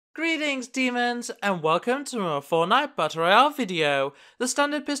Greetings demons and welcome to a Fortnite Battle Royale video. The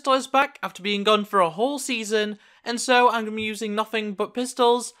standard pistol is back after being gone for a whole season, and so I'm going to be using nothing but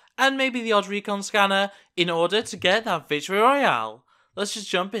pistols and maybe the odd recon scanner in order to get that victory royale. Let's just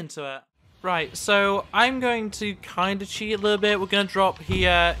jump into it. Right, so I'm going to kind of cheat a little bit. We're going to drop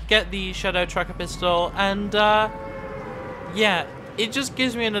here, get the shadow tracker pistol, and yeah, it just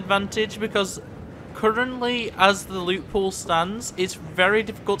gives me an advantage because currently, as the loot pool stands, it's very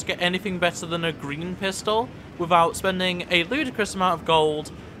difficult to get anything better than a green pistol without spending a ludicrous amount of gold,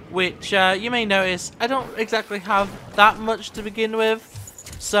 which you may notice I don't exactly have that much to begin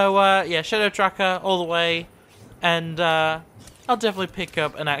with. So yeah, shadow tracker all the way, and I'll definitely pick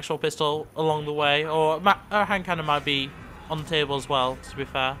up an actual pistol along the way, or a hand cannon might be on the table as well, to be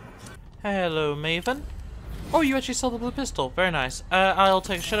fair. Hello, Maven. Oh, you actually saw the blue pistol. Very nice. I'll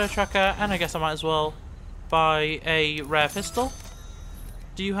take a shadow tracker, and I guess I might as well buy a rare pistol.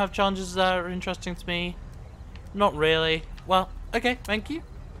 Do you have challenges that are interesting to me? Not really. Well, okay, thank you.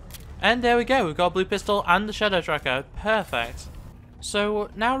 And there we go. We've got a blue pistol and the shadow tracker. Perfect. So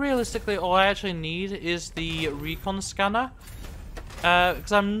now, realistically, all I actually need is the recon scanner,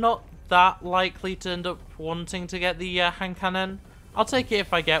 because I'm not that likely to end up wanting to get the hand cannon. I'll take it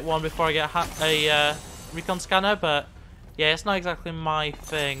if I get one before I get a recon scanner, but yeah, it's not exactly my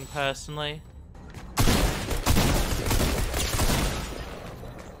thing personally.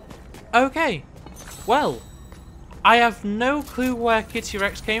 Okay, well, I have no clue where Kitty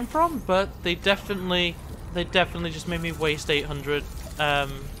Rex came from, but they definitely just made me waste 800.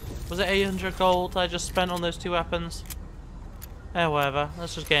 Was it 800 gold I just spent on those two weapons? Whatever.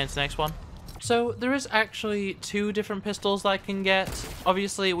 Let's just get into the next one. So there is actually two different pistols that I can get.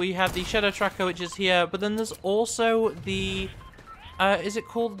 Obviously we have the shadow tracker, which is here, but then there's also the is it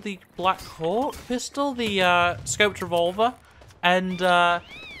called the Black Hawk pistol, the scoped revolver, and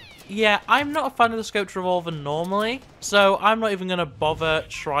yeah, I'm not a fan of the scoped revolver normally, so I'm not even gonna bother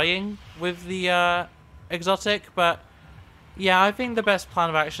trying with the exotic. But yeah, I think the best plan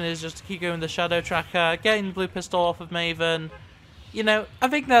of action is just to keep going with the shadow tracker, getting the blue pistol off of Maven. You know, I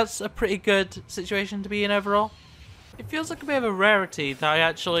think that's a pretty good situation to be in overall. It feels like a bit of a rarity that I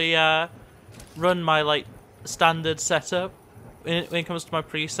actually run my like standard setup when it comes to my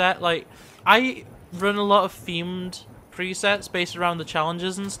preset. Like, I run a lot of themed presets based around the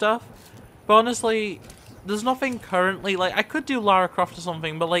challenges and stuff, but honestly, there's nothing currently, like, I could do Lara Croft or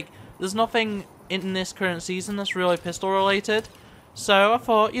something, but like, there's nothing in this current season that's really pistol related. So I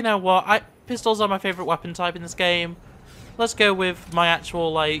thought, you know what, pistols are my favourite weapon type in this game. Let's go with my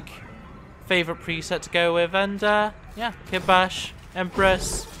actual, like, favourite preset to go with, and, yeah, Kid Bash,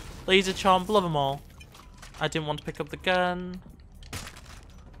 Empress, Laser Chomp, love them all. I didn't want to pick up the gun.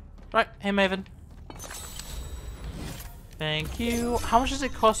 Right, hey Maven. Thank you. How much does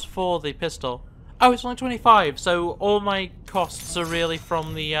it cost for the pistol? Oh, it's only 25, so all my costs are really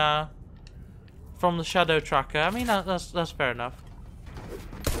from the shadow tracker. I mean, that's fair enough.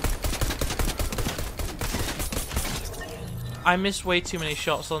 I missed way too many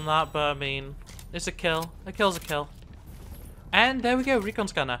shots on that, but I mean, it's a kill. A kill's a kill. And there we go, recon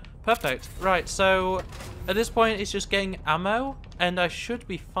scanner. Perfect. Right, so at this point it's just getting ammo, and I should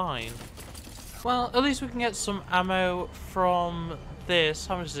be fine. Well, at least we can get some ammo from this.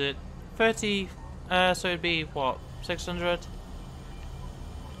 How much is it? 30, so it'd be, what, 600?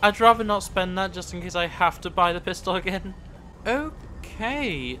 I'd rather not spend that just in case I have to buy the pistol again.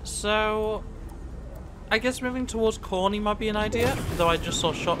 Okay, so I guess moving towards Corny might be an idea, though I just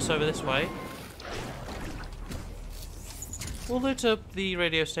saw shots over this way. We'll loot up the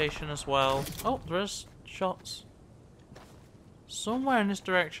radio station as well. Oh, there's shots somewhere in this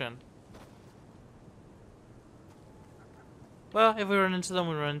direction. Well, if we run into them,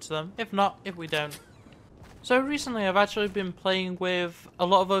 we run into them. If not, if we don't. So recently I've actually been playing with a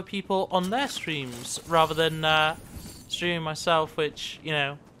lot of other people on their streams, rather than streaming myself, which, you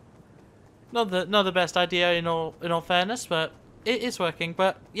know, not the best idea in all fairness, but it is working.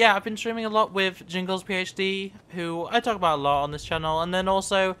 But yeah, I've been streaming a lot with Jingles PhD, who I talk about a lot on this channel, and then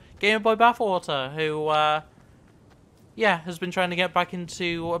also Game Boy Bathwater, who yeah, has been trying to get back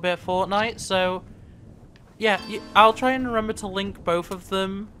into a bit of Fortnite. So yeah, I'll try and remember to link both of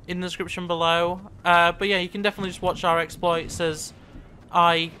them in the description below. But yeah, you can definitely just watch our exploits as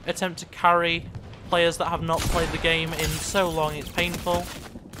I attempt to carry players that have not played the game in so long it's painful.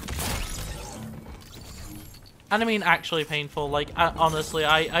 And I mean actually painful, like, honestly,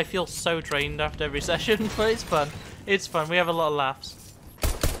 I feel so drained after every session, but it's fun. It's fun, we have a lot of laughs.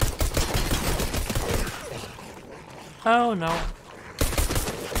 Oh no.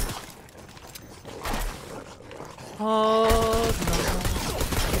 Oh no.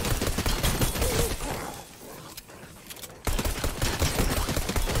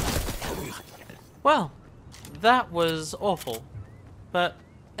 Well, that was awful. But,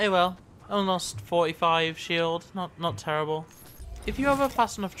 oh well. I lost 45 shield. Not terrible. If you have a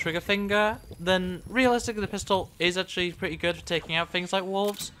fast enough trigger finger, then realistically the pistol is actually pretty good for taking out things like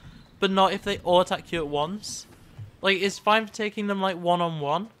wolves. But not if they all attack you at once. Like, it's fine for taking them like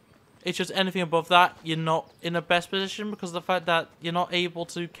one-on-one. It's just anything above that, you're not in the best position because of the fact that you're not able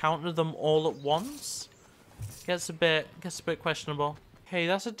to counter them all at once. Gets a bit questionable. Hey,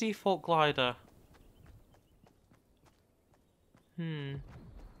 that's a default glider.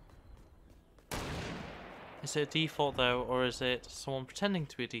 Is it a default though, or is it someone pretending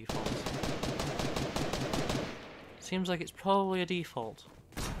to be a default? Seems like it's probably a default.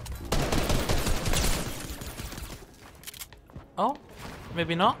 Oh,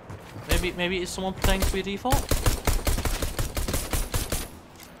 maybe not. Maybe it's someone pretending to be a default.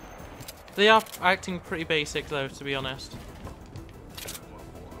 They are acting pretty basic though, to be honest.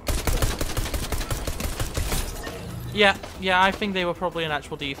 Yeah, I think they were probably an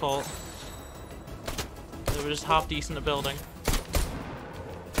actual default. They were just half decent at building.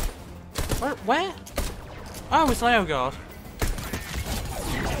 Where? Oh, it's Leo Guard.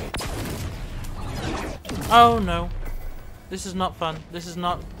 Oh no. This is not fun. This is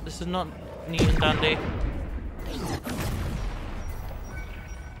not neat and dandy.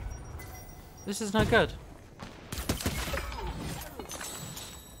 This is not good.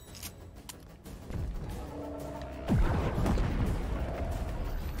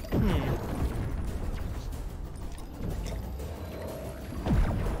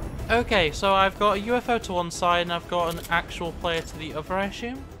 Okay, so I've got a UFO to one side and I've got an actual player to the other, I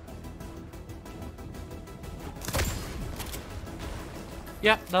assume?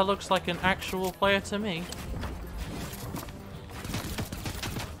 Yeah, that looks like an actual player to me.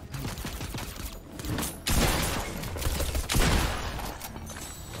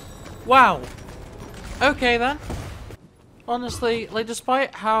 Wow. Okay then. Honestly, like,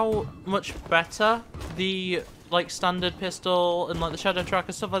 despite how much better the like standard pistol and like the shadow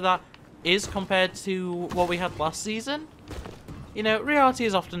tracker stuff like that is compared to what we had last season, you know, reality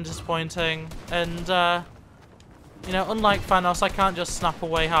is often disappointing, and you know, unlike Thanos, I can't just snap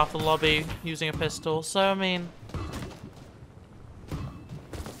away half the lobby using a pistol. So I mean,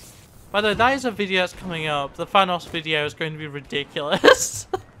 by the way, that is a video that's coming up. The Thanos video is going to be ridiculous.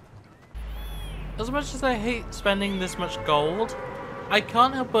 As much as I hate spending this much gold, I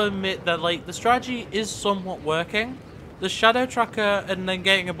can't help but admit that, like, the strategy is somewhat working. The shadow tracker and then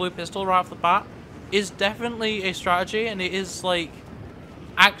getting a blue pistol right off the bat is definitely a strategy, and it is, like,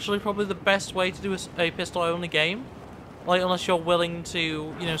 actually probably the best way to do a pistol-only game. Like, unless you're willing to,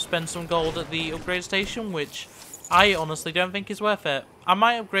 you know, spend some gold at the upgrade station, which I honestly don't think is worth it. I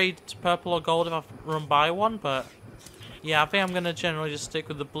might upgrade to purple or gold if I run by one, but yeah, I think I'm gonna generally just stick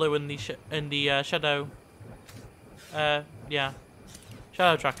with the blue and the shadow. Yeah.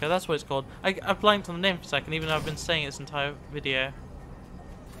 Shadow tracker, that's what it's called. I blanked on the name for a second, even though I've been saying it this entire video.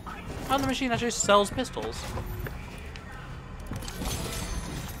 And the machine actually sells pistols.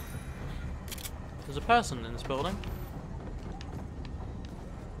 There's a person in this building.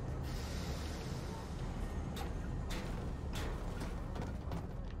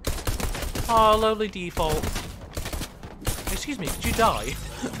 Oh, lowly default. Excuse me, did you die?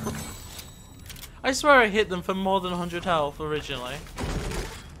 I swear I hit them for more than 100 health originally.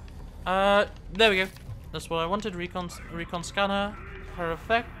 There we go. That's what I wanted. Recon scanner.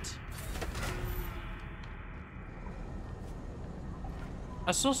 Perfect.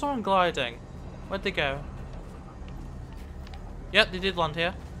 I saw someone gliding. Where'd they go? Yep, they did land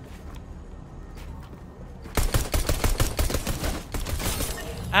here.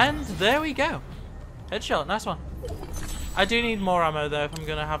 And there we go. Headshot, nice one. I do need more ammo though if I'm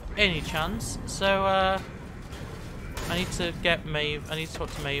gonna have any chance. So I need to get I need to talk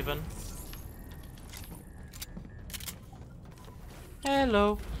to Maven.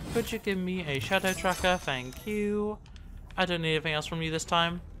 Hello, could you give me a shadow tracker? Thank you. I don't need anything else from you this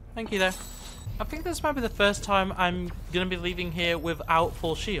time. Thank you though. I think this might be the first time I'm gonna be leaving here without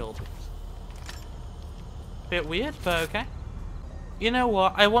full shield. Bit weird, but okay. You know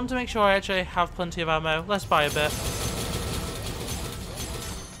what? I want to make sure I actually have plenty of ammo. Let's buy a bit.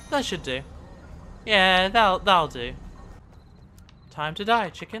 That should do. Yeah, that'll do. Time to die,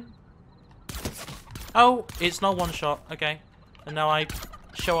 chicken. Oh, it's not one shot. Okay. And now I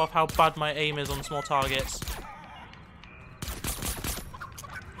show off how bad my aim is on small targets.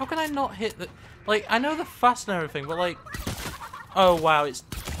 How can I not hit the... Like, I know the fast and everything, but like... Oh, wow, it's...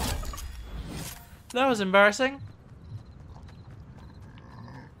 That was embarrassing.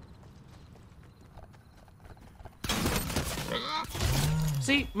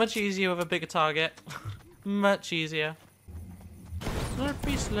 See, much easier with a bigger target. Much easier.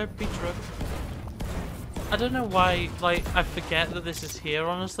 Slurpy, slurpy truck. I don't know why, like, I forget that this is here,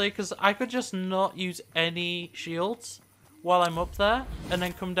 honestly, because I could just not use any shields while I'm up there, and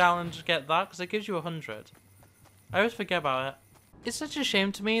then come down and just get that, because it gives you 100. I always forget about it. It's such a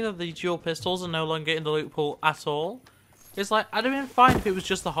shame to me that the dual pistols are no longer in the loot pool at all. It's like, I'd have been fine if it was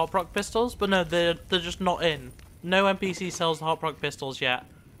just the Hot Rock pistols, but no, they're just not in. No NPC sells the Hot Rock pistols yet,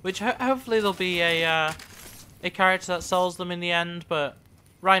 which hopefully there'll be a character that sells them in the end, but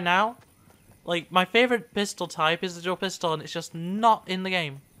right now, like, my favourite pistol type is the dual pistol, and it's just not in the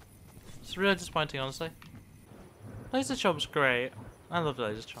game. It's really disappointing, honestly. Laser Chomp's great. I love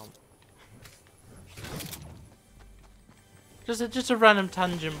Laser Chomp. Just a random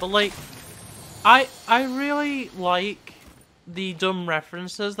tangent, but like, I really like the dumb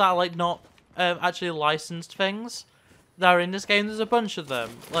references that are like not actually licensed things that are in this game. There's a bunch of them,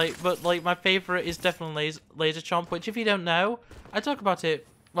 but my favorite is definitely Laser Chomp, which if you don't know, I talk about it.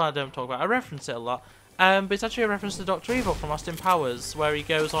 Well, I don't talk about it. I reference it a lot. But it's actually a reference to Dr. Evil from Austin Powers, where he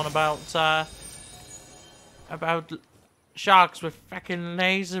goes on about sharks with fucking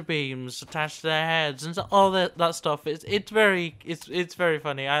laser beams attached to their heads and all that stuff. It's very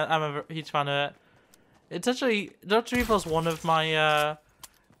funny. I'm a huge fan of it. It's actually Dr. Evil's one of my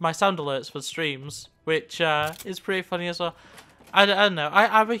my sound alerts for streams, which is pretty funny as well. I don't know.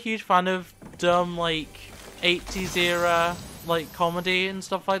 I'm a huge fan of dumb like 80s era like comedy and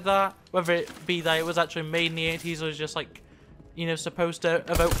stuff like that. Whether it be that it was actually made in the 80s or was just like, you know, supposed to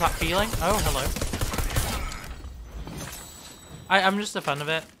evoke that feeling. Oh, hello. I'm just a fan of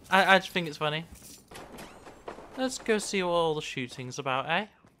it. I just think it's funny. Let's go see what all the shooting's about, eh?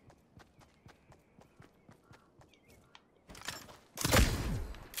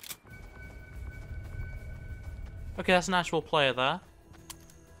 Okay, that's an actual player there.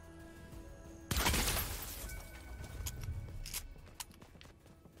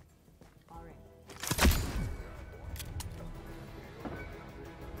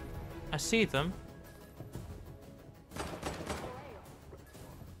 I see them.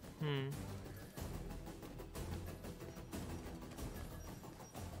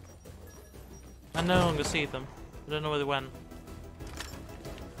 I no longer see them. I don't know where they went.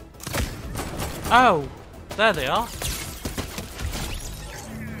 Oh! There they are.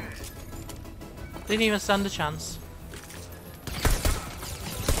 Didn't even stand a chance.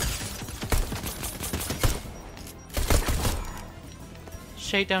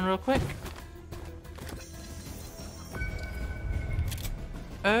 Shake down real quick.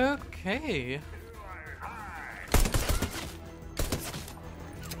 Okay.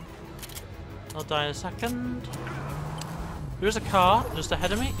 I'll die in a second. There's a car just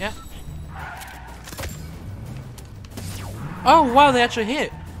ahead of me, yeah. Oh wow, they actually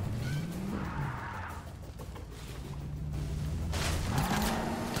hit.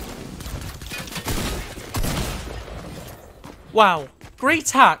 Wow, great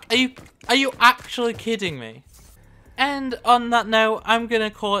hack. Are you actually kidding me? And on that note, I'm gonna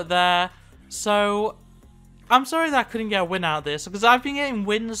call it there. So I'm sorry that I couldn't get a win out of this, because I've been getting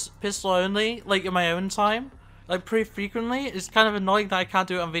wins pistol only, like in my own time, like pretty frequently. It's kind of annoying that I can't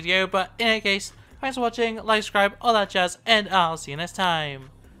do it on video, but in any case, thanks for watching, like, subscribe, all that jazz, and I'll see you next time.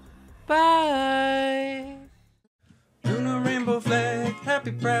 Bye! Lunar rainbow flag,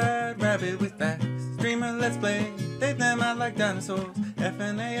 happy pride, rabbit with facts. Streamer let's play, they them out like dinosaurs.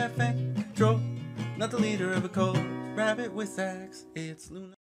 FNAFN, troll, not the leader of a cult. Rabbit with sax, it's Lunar.